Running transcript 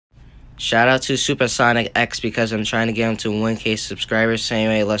Shout out to Supersonic X because I'm trying to get him to 1K subscribers. So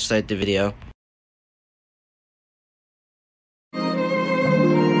anyway, let's start the video.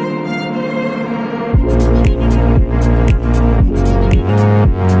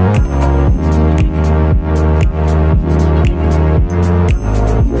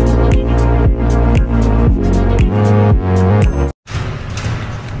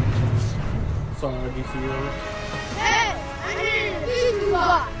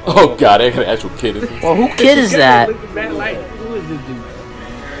 Oh god, they got an actual kid. Well, who kid is that? Who is this dude?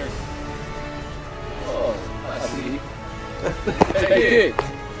 Oh, I see. Hey kid.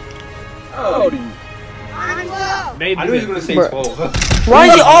 How old are you? Baby. I knew he was gonna say 12. Why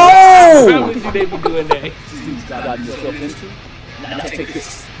is he? How Oh! would you be doing that? Got yourself into? Now take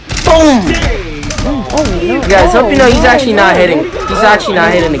this. Boom! You guys, hope you know he's actually not hitting. He's actually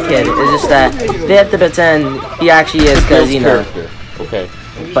not hitting the kid. It's just that they have to pretend he actually is because you know. Okay.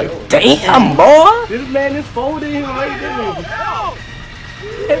 But damn, boy! This man is folding him right there.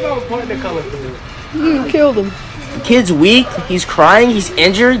 If I was pointing the color for him. You killed him. The kid's weak. He's crying. He's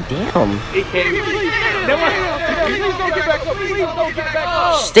injured. Damn. He can't.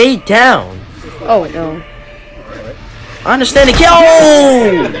 Stay down. Oh no. I understand the kid.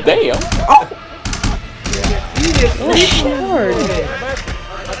 Oh! Damn. Oh! Hard.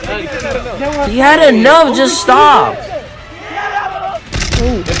 He had enough. Just stop.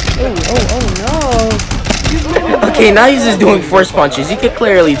 Oh no. Okay, now he's just doing force punches. You can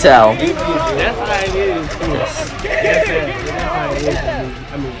clearly tell. That's how it is. That's how it is.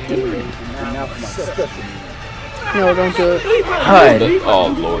 No, don't do it. HUD. Oh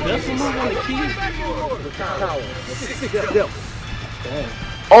lord.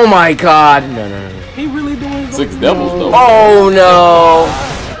 Oh my god. No. He really doing 6 devils though. Oh no.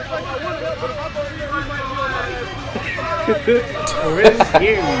 really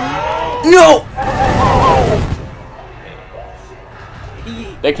scary. No.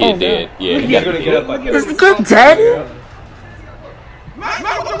 That kid dead. Yeah, he He's gonna get up like Is the kid dead?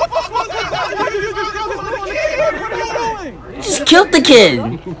 Just killed the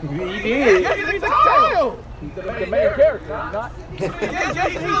kid. He did. the main character, not.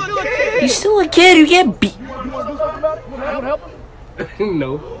 He's still a kid. You can't beat.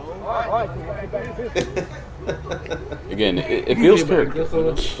 No. Again, it feels character.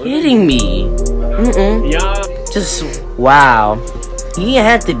 Kidding me. Yeah. Just wow. He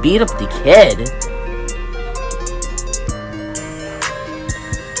had to beat up the kid.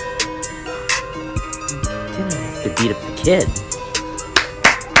 Didn't have to beat up the kid.